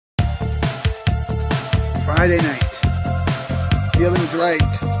Friday night. Feeling's right.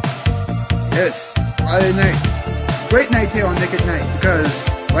 Yes, Friday night. Great night here on Nick at Night, because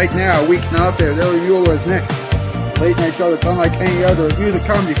right now, Weeknight out there, Lily Muller is next. Late night show that's unlike any other. Music,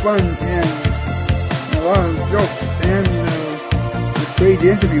 comedy, fun, and a lot of jokes, and this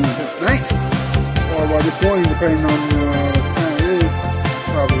crazy interview tonight. Or this morning, depending on what time it is.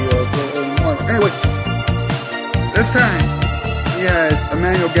 Probably a little early in the morning. Anyway, this time, he has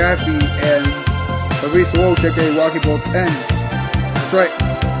Emmanuel Gaffey and Fabrice Walsh, aka Rocky Ball 10. That's right.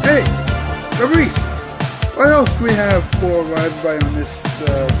 Hey, Fabrice, what else do we have for everybody on this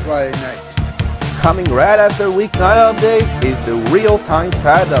Friday night? Coming right after Weeknight Update is the real-time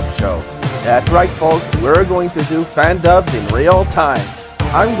fan dub show. That's right, folks, we're going to do fan dubs in real time.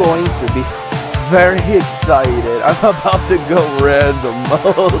 I'm going to be very excited. I'm about to go random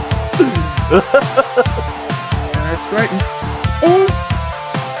mode. That's right. Oh,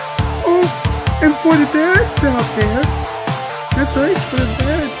 and for the dads out there, that's right, for the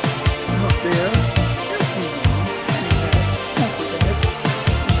dads out there,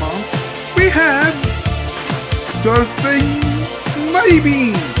 we have Surfing Muddy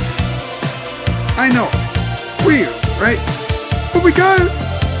Beans. I know, weird, right? But we got it.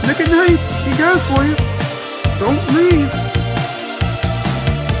 Nick at Night, he got it for you. Don't leave.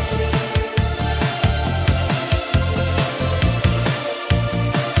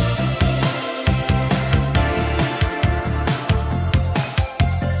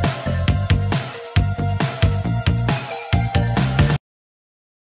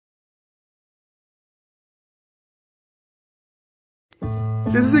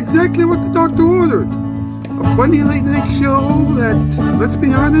 This is exactly what the doctor ordered. A funny late night show that, let's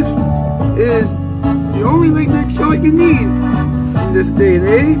be honest, is the only late night show that you need in this day and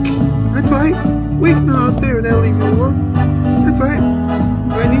age. That's right. Weeknight out there at Ellie Muller. That's right.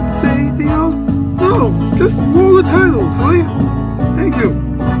 Do I need to say anything else? No. Just roll the titles, will you? Thank you.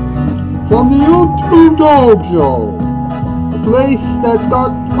 From the YouTube Dog Show, the place that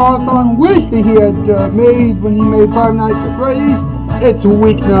Scott Cawthon wished that he had made when he made Five Nights at Freddy's. It's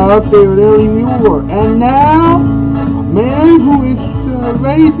Weeknight up there with Ellie Muller. And now, a man who is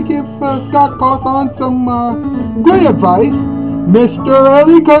ready to give Scott Cawthon some great advice, Mr.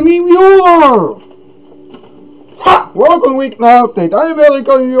 Ellie Muller. Ha! Welcome to Weeknight Update. I am Ellie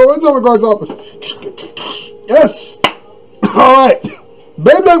Muller. It's over Gar's office. Yes! Alright.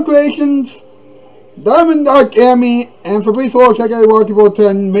 Beyblade Creations, Diamond Dark Amy, and Fabrice Walsh, aka Rocky Ball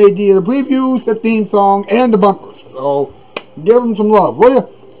 10, made the previews, the theme song, and the bumpers. So, give them some love, will you?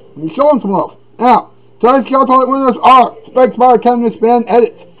 Show them some love. Now, tonight's Shoutout Spotlight winners are Specs by Chemist Band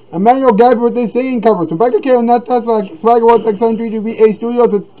Edits, Emmanuel Gaffey with their singing covers, Rebecca Karen, Natasha, Swagger Vortex, N3DBA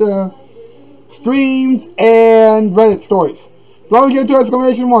Studios with streams and Reddit stories. Long get to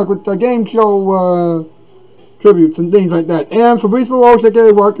exclamation mark with the game show tributes and things like that. And Fabrice Walsh,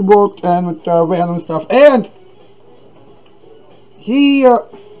 aka Rocky Ball 10 with random stuff. And he and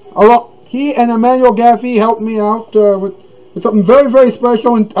Emmanuel Gaffey helped me out with something very, very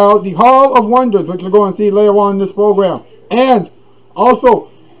special in the Hall of Wonders, which you're going to see later on in this program. And also,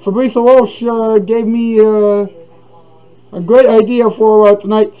 Fabrice Walsh gave me a great idea for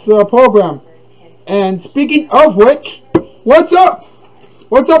tonight's program. And speaking of which, what's up?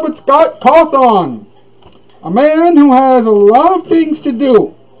 What's up with Scott Cawthon? A man who has a lot of things to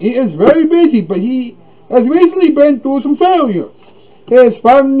do. He is very busy, but he has recently been through some failures. His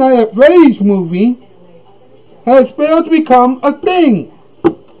Five Nights at Freddy's movie has failed to become a thing.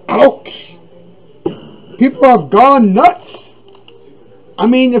 Ouch. People have gone nuts. I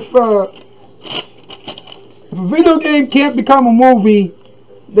mean, if a video game can't become a movie,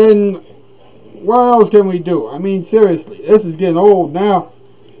 then what else can we do? I mean, seriously, this is getting old now.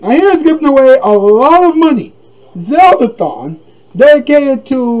 Now here's giving away a lot of money. Zeldathon, dedicated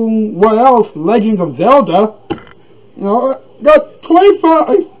to, what else, Legends of Zelda, you know, got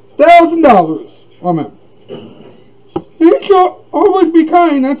 $25,000 from him. You should always be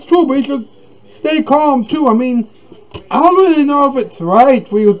kind, that's true, but you should stay calm too. I mean, I don't really know if it's right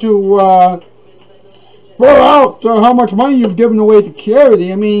for you to throw out how much money you've given away to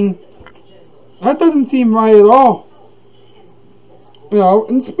charity. I mean, that doesn't seem right at all. You know,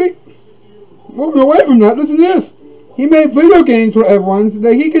 and moving away from that, listen to this. He made video games for everyone so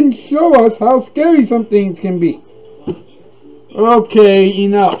that he can show us how scary some things can be. Okay,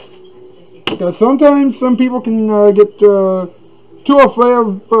 enough. Because sometimes some people can get too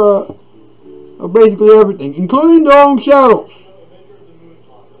afraid of basically everything, including their own shadows.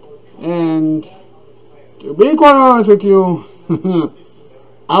 And to be quite honest with you,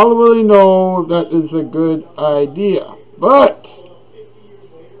 I don't really know if that is a good idea. But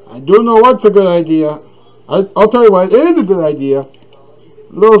I do know what's a good idea. I'll tell you what, it is a good idea. A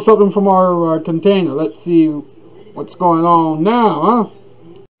little something from our container. Let's see what's going on now, huh?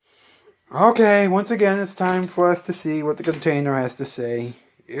 Okay, once again, it's time for us to see what the container has to say.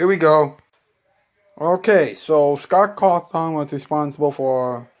 Here we go. Okay, so Scott Cawthon was responsible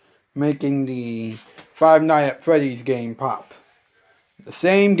for making the Five Nights at Freddy's game pop. The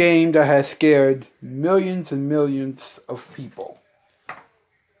same game that has scared millions and millions of people.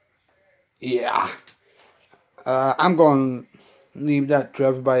 Yeah. I'm going to leave that to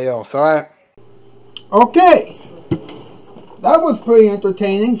everybody else, alright? Okay. That was pretty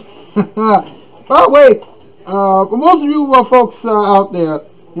entertaining. By the way, for most of you folks out there,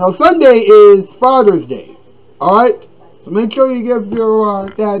 you know, Sunday is Father's Day. Alright? So make sure you give your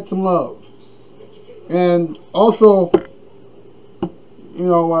dad some love. And also, you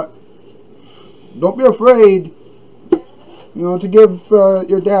know what? Don't be afraid, you know, to give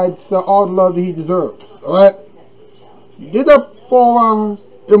your dad all the love that he deserves. Alright? You did that for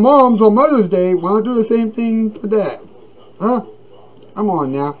your mom's on Mother's Day. Why not do the same thing for dad? Huh? Come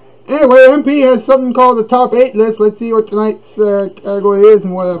on now. Anyway, MP has something called the Top 8 list. Let's see what tonight's category is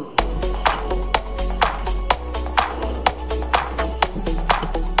and whatever.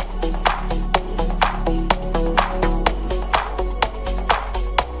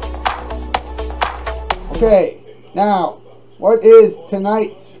 Okay, now, what is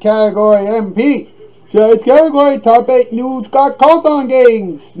tonight's category, MP? Tonight's category, Top 8 New Scott Cawthon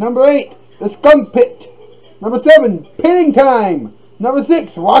games. Number 8, The Skunk Pit. Number 7, Pitting Time. Number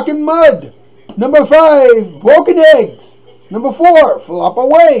 6, Rockin' Mud. Number 5, Broken Eggs. Number 4, Flop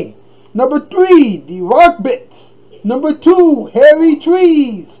Away. Number 3, The Rock Bits. Number 2, Hairy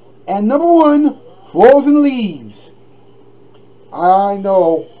Trees. And number 1, Frozen Leaves. I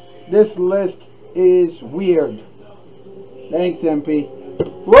know, this list is weird. Thanks, MP.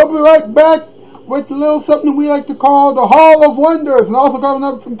 We'll be right back with a little something we like to call the Hall of Wonders, and also coming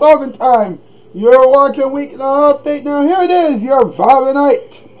up some talking time. You're watching Weeknight Update. Now here it is, your Friday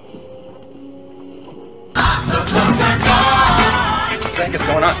night. What the heck is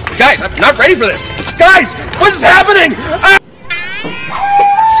going on? Guys, I'm not ready for this. Guys, what is happening?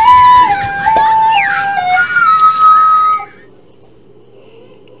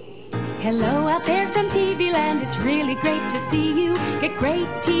 Hello out there from TV land, it's really great to see you. Get great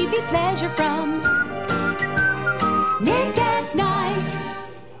TV pleasure from Nick at Night.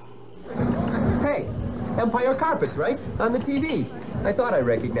 Hey, Empire Carpets, right? On the TV. I thought I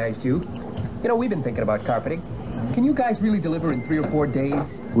recognized you. You know, we've been thinking about carpeting. Can you guys really deliver in 3 or 4 days?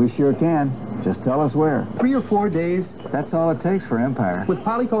 We sure can. Just tell us where. 3 or 4 days? That's all it takes for Empire. With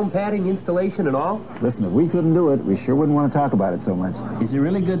polyfoam padding, installation, and all? Listen, if we couldn't do it, we sure wouldn't want to talk about it so much. Is it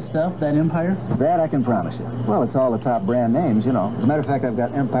really good stuff, that Empire? That I can promise you. Well, it's all the top brand names, you know. As a matter of fact, I've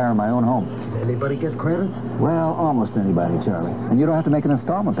got Empire in my own home. Anybody get credit? Well, almost anybody, Charlie. And you don't have to make an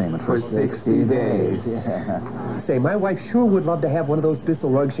installment payment for 60 days. Yeah. Say, my wife sure would love to have one of those Bissell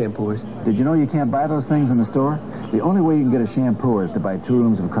rug shampoos. Did you know you can't buy those things in the store? The only way you can get a shampoo is to buy 2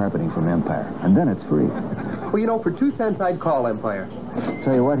 rooms of carpeting from Empire. And then it's free. Well, you know, for 2 cents, I'd call Empire.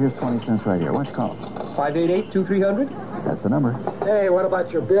 Tell you what, here's 20 cents right here. Why don't you call? 588-2300? That's the number. Hey, what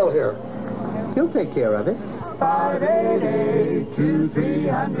about your bill here? He'll take care of it.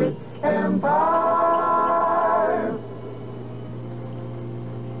 588-2300 Empire.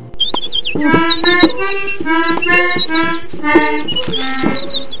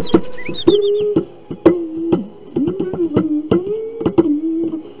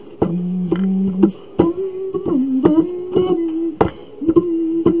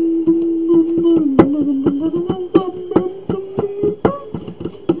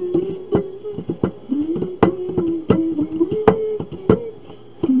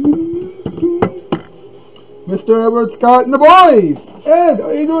 Mr. Edward, Scott, and the boys! Ed, how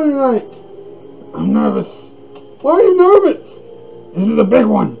are you doing tonight? I'm nervous. Why are you nervous? This is a big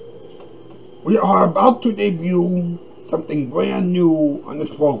one. We are about to debut something brand new on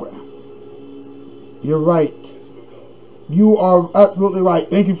this program. You're right. You are absolutely right.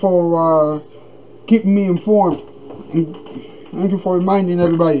 Thank you for keeping me informed. And thank you for reminding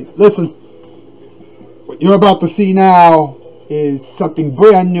everybody. Listen, what you're about to see now is something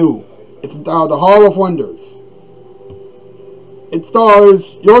brand new. It's the Hall of Wonders. It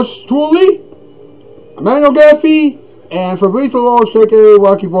stars yours truly, Emmanuel Gaffey, and Fabrice Lowe, aka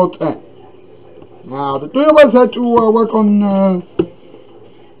Rocky Voltaire. Now, the 3 of us had to work on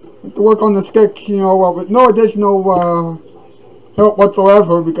the sketch, you know, with no additional help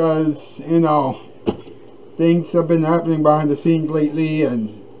whatsoever, because, you know, things have been happening behind the scenes lately,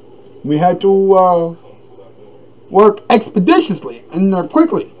 and we had to work expeditiously and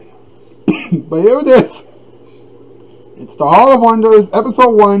quickly. But here it is. It's the Hall of Wonders,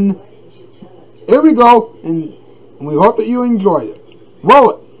 Episode 1. Here we go, and we hope that you enjoyed it. Roll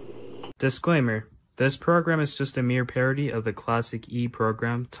it! Disclaimer. This program is just a mere parody of the classic E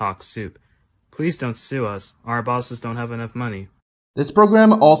program, Talk Soup. Please don't sue us. Our bosses don't have enough money. This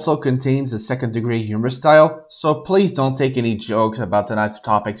program also contains a second-degree humor style, so please don't take any jokes about tonight's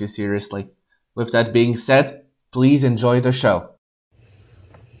topic too seriously. With that being said, please enjoy the show.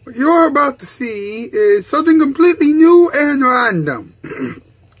 What you're about to see is something completely new and random.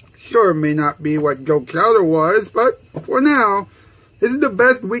 Sure, it may not be what Joe Chowder was, but for now, this is the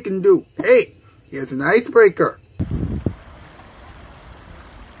best we can do. Hey, here's an icebreaker.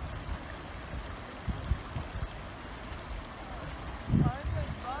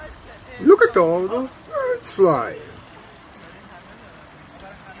 Look at all those birds flying.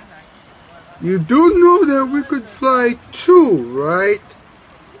 You do know that we could fly too, right?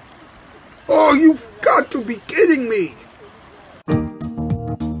 Oh, you've got to be kidding me!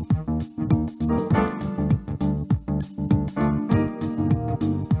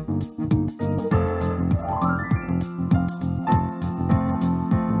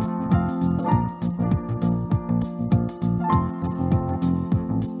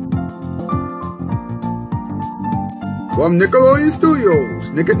 From Nickelodeon Studios,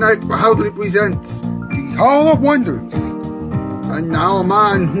 Nick at Night proudly presents the Hall of Wonders. And now a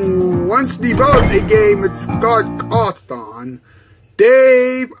man who once developed a game with Scott Cawthon,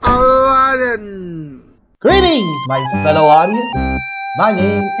 Dave Aladdin. Greetings, my fellow audience. My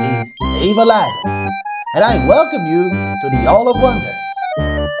name is Dave Aladdin, and I welcome you to the Hall of Wonders.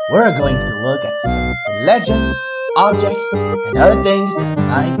 We're going to look at some legends, objects, and other things that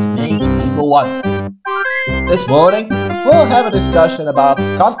might make people wonder. This morning, we'll have a discussion about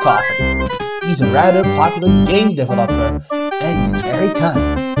Scott Cawthon. He's a rather popular game developer, and he's very kind.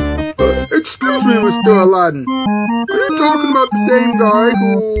 Excuse me, Mr. Aladdin. Are you talking about the same guy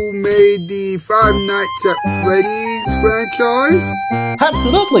who made the Five Nights at Freddy's franchise?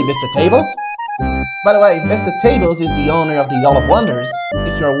 Absolutely, Mr. Tables. By the way, Mr. Tables is the owner of the Hall of Wonders,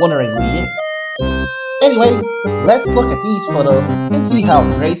 if you're wondering who he is. Anyway, let's look at these photos and see how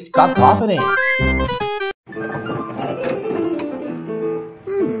great Scott Cawthon is.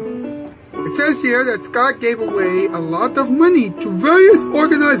 It says here that Scott gave away a lot of money to various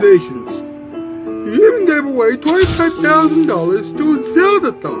organizations. He even gave away $25,000 to a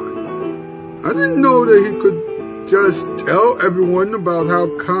Zelda-thon. I didn't know that he could just tell everyone about how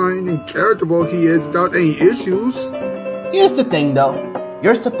kind and charitable he is without any issues. Here's the thing though,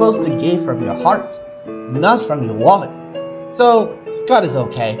 you're supposed to give from your heart, not from your wallet. So, Scott is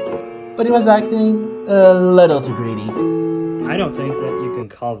okay, but he was acting a little too greedy. I don't think that you can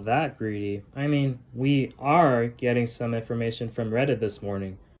call that greedy. I mean, we are getting some information from Reddit this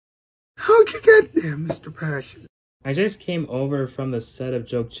morning. How'd you get there, Mr. Passion? I just came over from the set of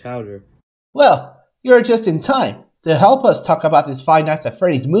Joke Chowder. Well, you're just in time to help us talk about this Five Nights at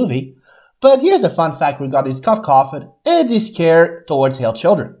Freddy's movie. But here's a fun fact regarding Scott Cawthon and his care towards ill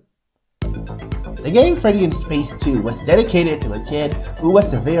children. The game Freddy in Space 2 was dedicated to a kid who was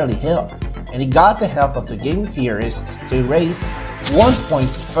severely ill, and he got the help of the game theorists to raise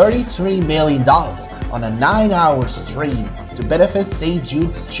 $1.33 million on a 9-hour stream to benefit St.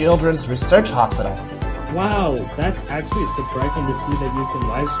 Jude's Children's Research Hospital. Wow, that's actually surprising to see that you can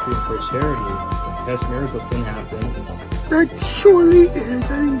live stream for charity. Best miracles can happen. That surely is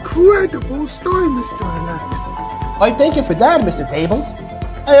an incredible story, Mr. Aladdin. Why, thank you for that, Mr. Tables.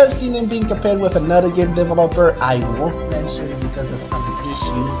 I have seen him being compared with another game developer I won't mention because of some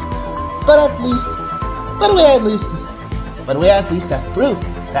issues. But we at least have proof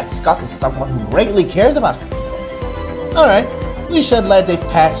that Scott is someone who greatly cares about him. Alright, we should let Dave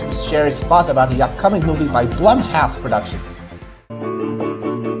Patch share his thoughts about the upcoming movie by Blumhouse Productions.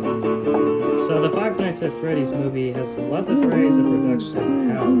 So the Five Nights at Freddy's movie has a lot of praise and production.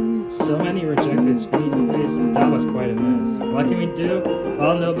 Hell, so many rejected screenplays, that was quite a mess. What can we do?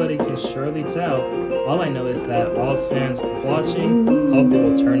 Well, nobody can surely tell. All I know is that all fans watching hope it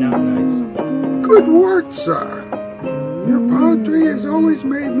will turn out nice. Good work, sir. Your poetry has always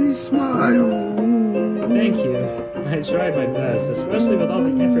made me smile. Thank you. I tried my best, especially with all the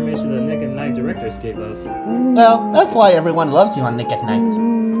information the Nick at Night directors gave us. Well, that's why everyone loves you on Nick at Night.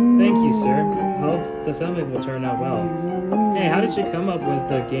 Thank you, sir. Hope the filming will turn out well. Hey, how did you come up with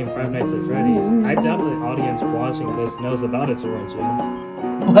the game Five Nights at Freddy's? I doubt the audience watching this knows about its origins.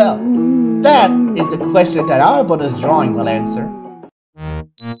 Well, that is the question that our bonus drawing will answer.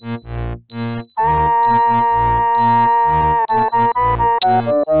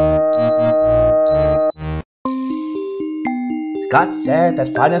 Scott said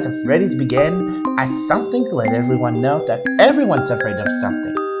that Five Nights at Freddy's began as something to let everyone know that everyone's afraid of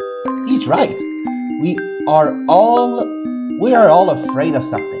something. He's right. We are all afraid of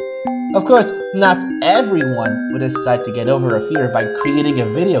something. Of course, not everyone would decide to get over a fear by creating a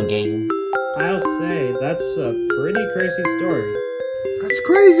video game. I'll say, that's a pretty crazy story. As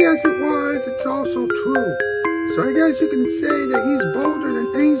crazy as it was, it's also true. So I guess you can say that he's bolder than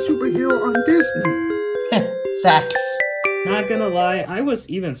any superhero on Disney. Facts. Not gonna lie, I was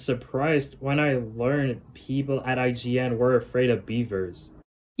even surprised when I learned people at IGN were afraid of beavers.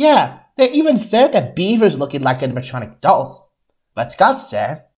 Yeah, they even said that beavers looking like animatronic dolls. But Scott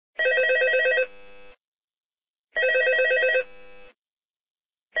said,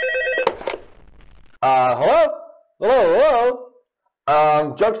 Hello?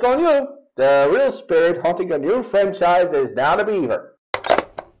 Joke's on you. The real spirit haunting a new franchise is now the beaver.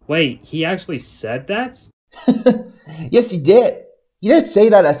 Wait, he actually said that? yes, he did. He did say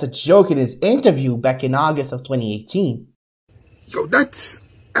that as a joke in his interview back in August of 2018. Yo, that's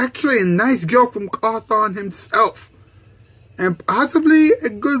actually a nice joke from Cawthon himself. And possibly a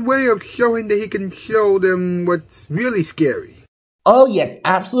good way of showing that he can show them what's really scary. Oh yes,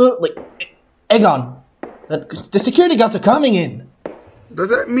 absolutely. Hang on. The security guards are coming in. Does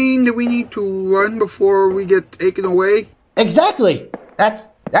that mean that we need to run before we get taken away? Exactly. That's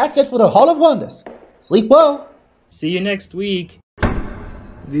it for the Hall of Wonders. Sleep well. See you next week.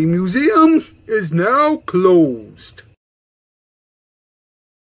 The museum is now closed.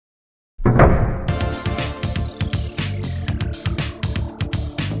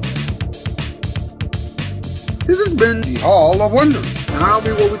 This has been the Hall of Wonders. Now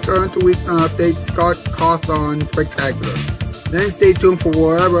we will return to Weeknight Update Scott Cawthon Spectacular. Then stay tuned for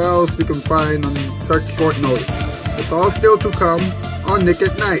whatever else we can find on such short notice. It's all still to come on Nick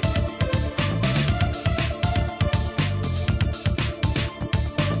at Night.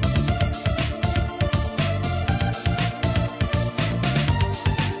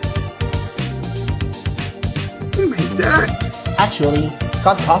 Who made that? Actually,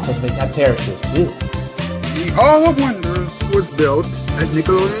 Scott Cawthon made that pair of shoes too. The Hall of Wonders was built at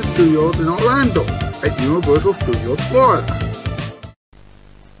Nickelodeon Studios in Orlando at Universal Studios, Florida.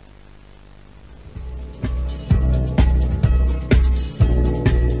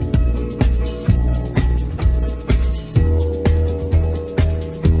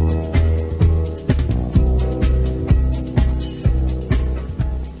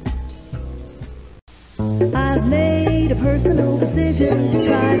 I've made a personal decision to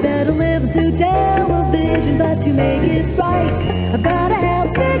try better live through television, but to make it right, I've gotta have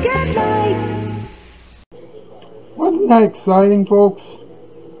Nick at Night. Wasn't that exciting, folks?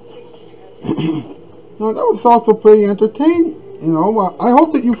 No, that was also pretty entertaining. You know, I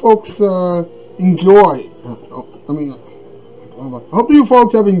hope that you folks enjoy. I hope that you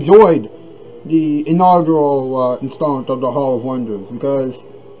folks have enjoyed the inaugural installment of the Hall of Wonders, because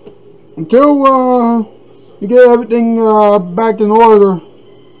until you get everything back in order,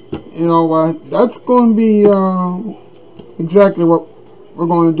 you know, that's going to be exactly what we're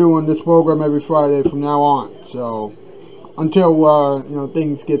going to do on this program every Friday from now on. So until you know,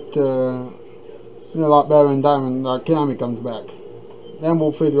 things get a lot better and Diamond Cammy comes back, then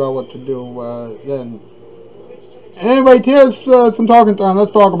we'll figure out what to do then. Anyway, here's some talking time.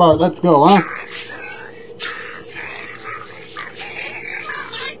 Let's talk about it. Let's go, huh?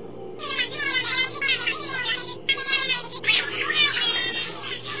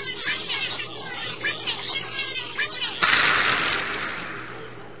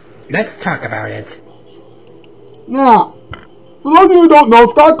 Let's talk about it. Now, for those of you who don't know,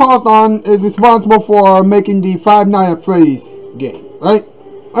 Scott Cawthon is responsible for making the Five Nights at Freddy's game, right?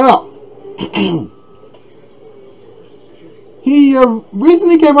 Well, he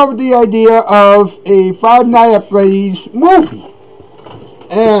recently came up with the idea of a Five Nights at Freddy's movie.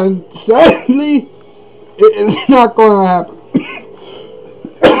 And sadly, it is not going to happen.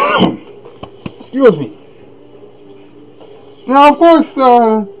 Excuse me. Now, of course,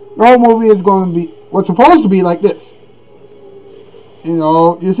 the whole movie is going to be what's supposed to be like this. You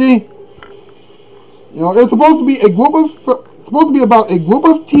know, you see? You know, it's supposed to be about a group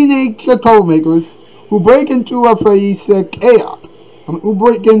of teenage troublemakers who break into Freddy's chaos. Who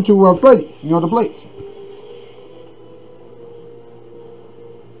break into Freddy's, you know, the place.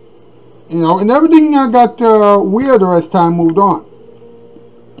 You know, and everything got weirder as time moved on.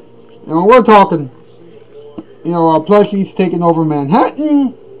 You know, we're talking, you know, plushies taking over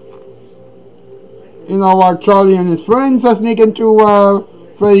Manhattan. You know, Charlie and his friends sneak into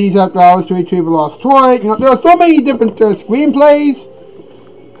Freddy's after hours to retrieve a lost toy. You know, there are so many different screenplays,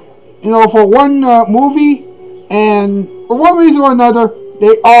 you know, for one movie, and for one reason or another,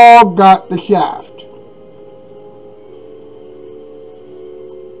 they all got the shaft.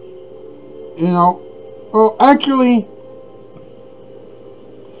 You know, well, actually,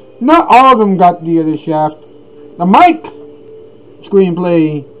 not all of them got the shaft. The Mike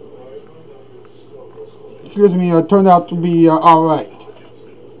screenplay, excuse me, turned out to be alright.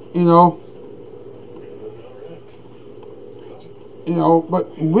 You know,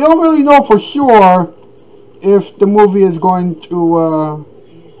 but we don't really know for sure if the movie is going to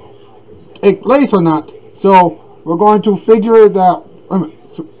take place or not. So we're going to figure it out.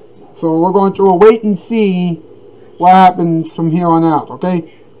 So we're going to wait and see what happens from here on out,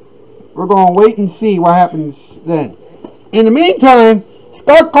 okay? We're going to wait and see what happens then. In the meantime,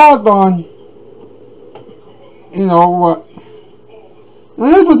 Scott Cawthon, you know,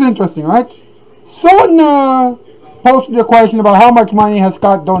 now this was interesting, right? Someone posted a question about how much money has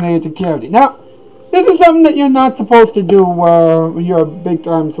Scott donated to charity. Now, this is something that you're not supposed to do when you're a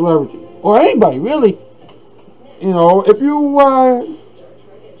big-time celebrity. Or anybody, really. You know, if you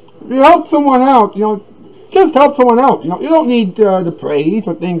help someone out, you know, just help someone out. You know, you don't need the praise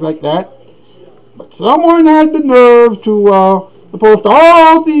or things like that. But someone had the nerve to post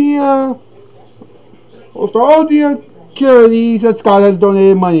all the charities that Scott has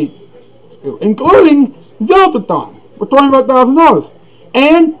donated money to, including Zeldathon for $25,000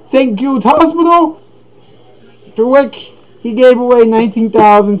 and St. Jude's Hospital, to which he gave away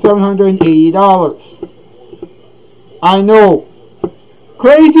 $19,780. I know,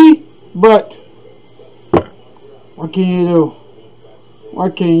 crazy, but what can you do?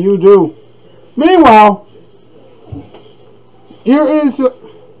 What can you do? Meanwhile, here is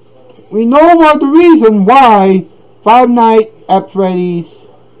we know what the reason why Five Nights at Freddy's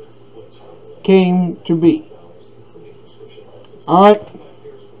came to be. Alright?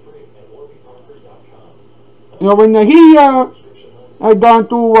 You know, when he had gone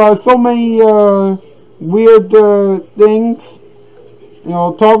through so many weird things, you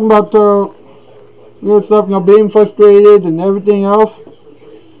know, talking about weird stuff, you know, being frustrated and everything else,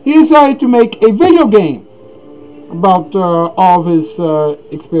 he decided to make a video game about all of his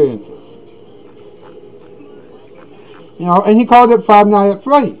experiences. You know, and he called it Five Nights at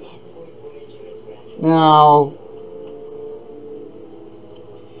Freddy's. Now,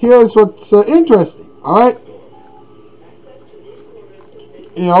 here's what's interesting, alright?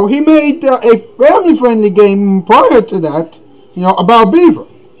 You know, he made a family-friendly game prior to that, you know, about Beaver.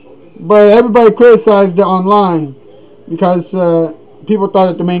 But everybody criticized it online because people thought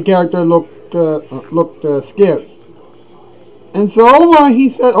that the main character looked scary. And so he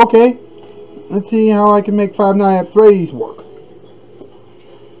said, okay, let's see how I can make Five Nights at Freddy's work.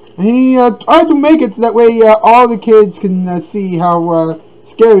 And he tried to make it so that way all the kids can see how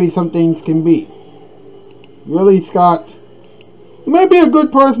scary some things can be. Really, Scott, you may be a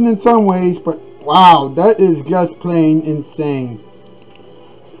good person in some ways, but wow, that is just plain insane.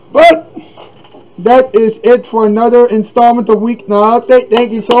 But that is it for another installment of Weeknight Update.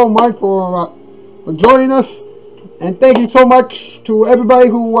 Thank you so much for joining us. And thank you so much to everybody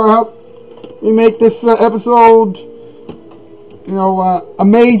who helped me make this episode, you know,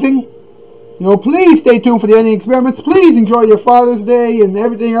 amazing. You know, please stay tuned for the ending experiments. Please enjoy your Father's Day and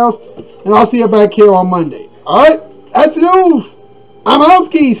everything else. And I'll see you back here on Monday. Alright? That's the news. I'm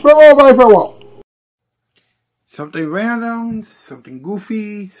Keys. Farewell, bye, farewell. Something random, something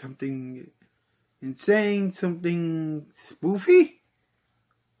goofy, something insane, something spoofy.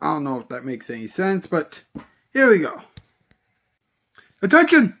 I don't know if that makes any sense, but here we go.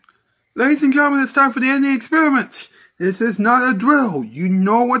 Attention! Ladies and gentlemen, it's time for the ending experiments. This is not a drill. You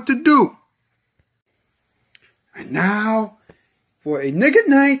know what to do. And now, for a Nick at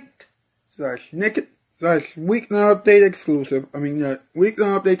Night /Weeknight Update exclusive, Weeknight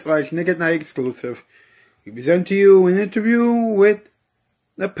Update / Nick at Night exclusive, we present to you an interview with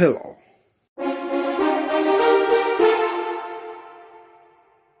The Pillow.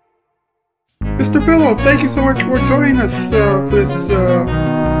 Mr. Pillow, thank you so much for joining us for this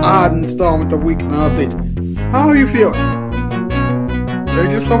odd installment of Weeknight Update. How are you feeling?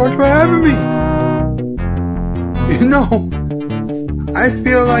 Thank you so much for having me. You know, I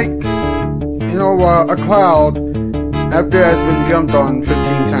feel like, you know, a cloud after it has been jumped on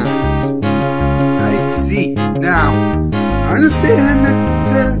 15 times. I see. Now, I understand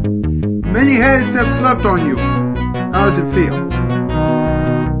that many heads have slept on you. How does it feel?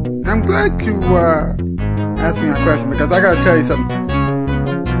 I'm glad you asked me that question, because I gotta tell you something.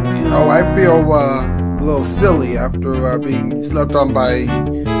 You know, I feel a little silly after being slept on by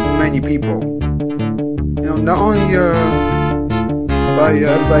many people. You know, not only by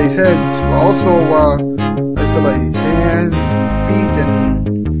everybody's heads, but also by somebody's hands. hands, feet,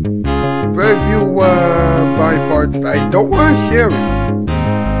 and very few body parts that I don't want to share with you.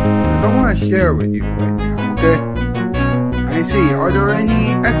 I don't want to share with you right now, okay? I see. Are there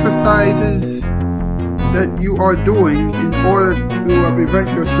any exercises that you are doing in order to prevent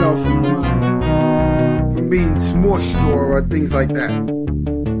yourself from being smushed or things like that?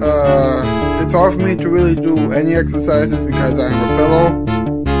 It's hard for me to really do any exercises because I'm a pillow.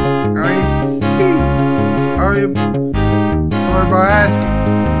 I see. Sorry about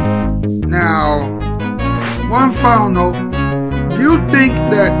asking. Now, one final note. Do you think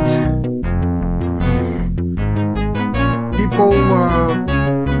that people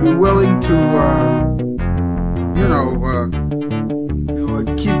be willing to,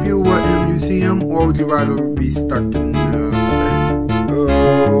 keep you in a museum, or would you rather be stuck in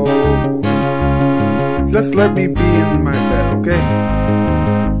just let me be in my bed, okay?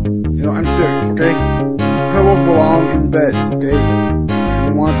 I'm serious, okay? Pillows belong in beds, okay? If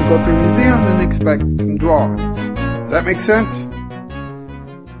you want to go to a museum, then expect some drawings. Does that make sense?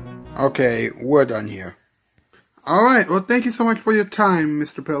 Okay, we're done here. Alright, well, thank you so much for your time,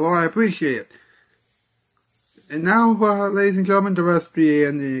 Mr. Pillow. I appreciate it. And now, ladies and gentlemen, the rest of the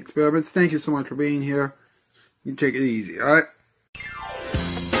end of the experiments. Thank you so much for being here. You take it easy, alright?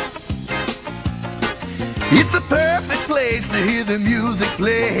 It's a perfect place to hear the music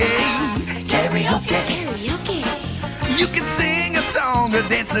play. Karaoke. Karaoke. You can sing a song or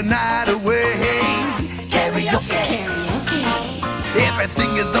dance the night away. Karaoke. Karaoke.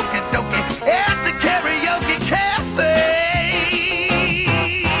 Everything is okie dokie at the Karaoke Cafe.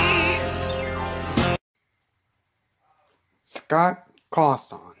 Scott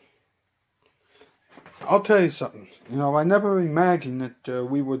Cawthon. I'll tell you something. I never imagined that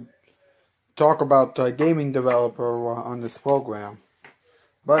we would talk about a gaming developer on this program.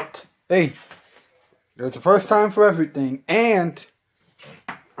 But, hey, there's a first time for everything. And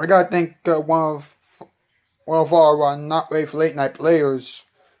I gotta thank one of our not ready for late night players,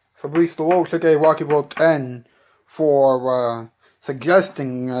 Fabrice LeWolf, aka Rocky World 10, for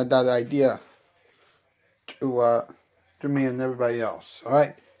suggesting that idea to me and everybody else.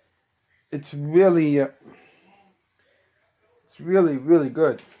 Alright? It's really, really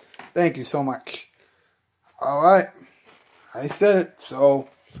good. Thank you so much. Alright. I said it, so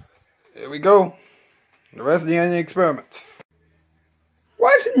here we go. The rest of the end of the experiments.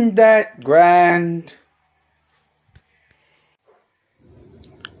 Wasn't that grand?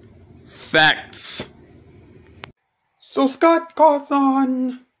 Facts. So Scott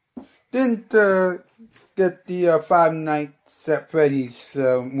Cawthon didn't get the Five Nights at Freddy's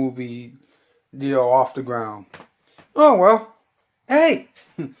movie deal off the ground. Oh well. Hey!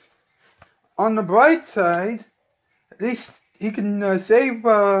 On the bright side, at least he can save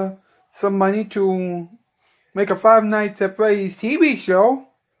some money to make a Five Nights at Freddy's TV show.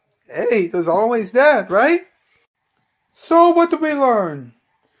 Hey, there's always that, right? So what did we learn?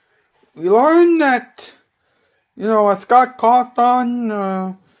 We learned that, Scott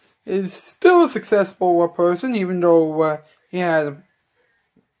Cawthon is still a successful person, even though he had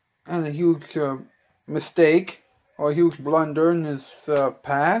a huge mistake or a huge blunder in his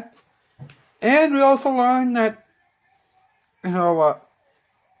path. And we also learned that,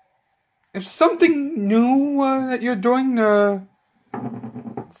 if something new that you're doing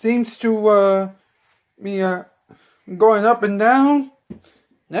seems to be going up and down,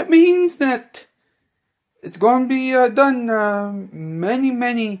 that means that it's going to be done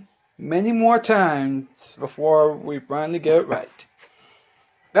many more times before we finally get it right.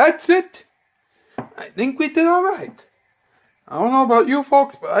 That's it. I think we did alright. I don't know about you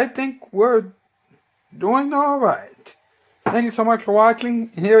folks, but I think we're doing alright. Thank you so much for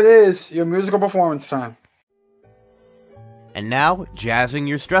watching. And here it is, your musical performance time. And now, jazzing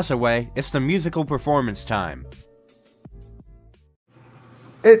your stress away, it's the musical performance time.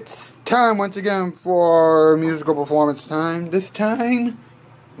 It's time once again for musical performance time. This time,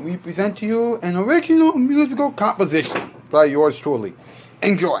 we present to you an original musical composition by yours truly.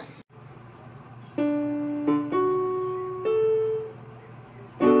 Enjoy.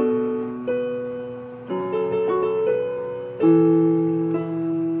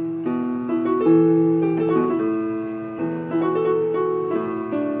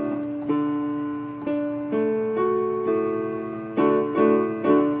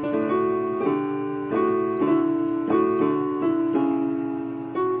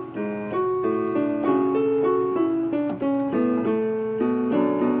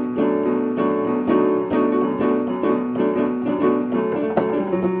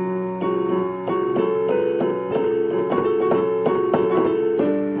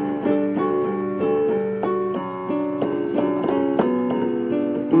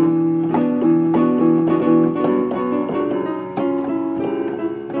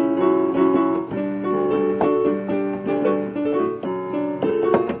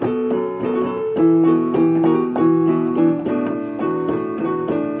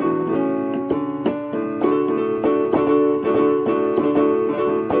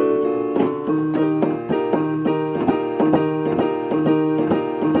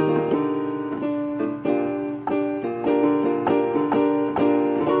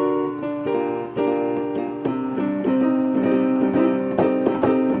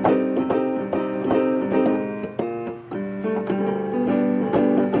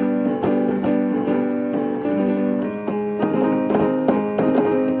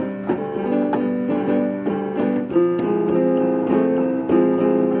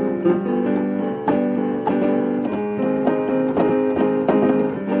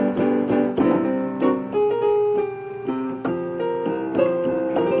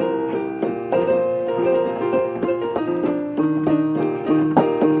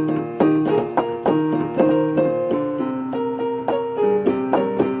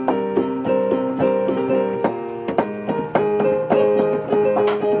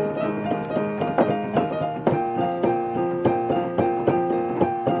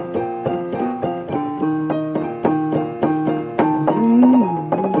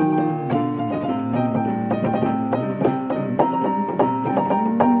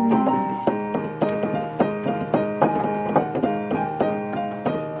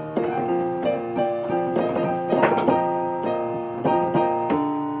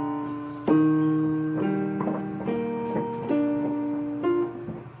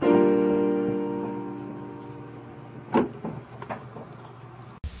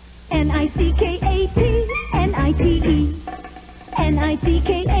 N-I-C-K-A-T, N-I-T-E,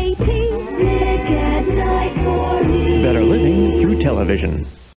 N-I-C-K-A-T, Nick at Night for me. Better living through television.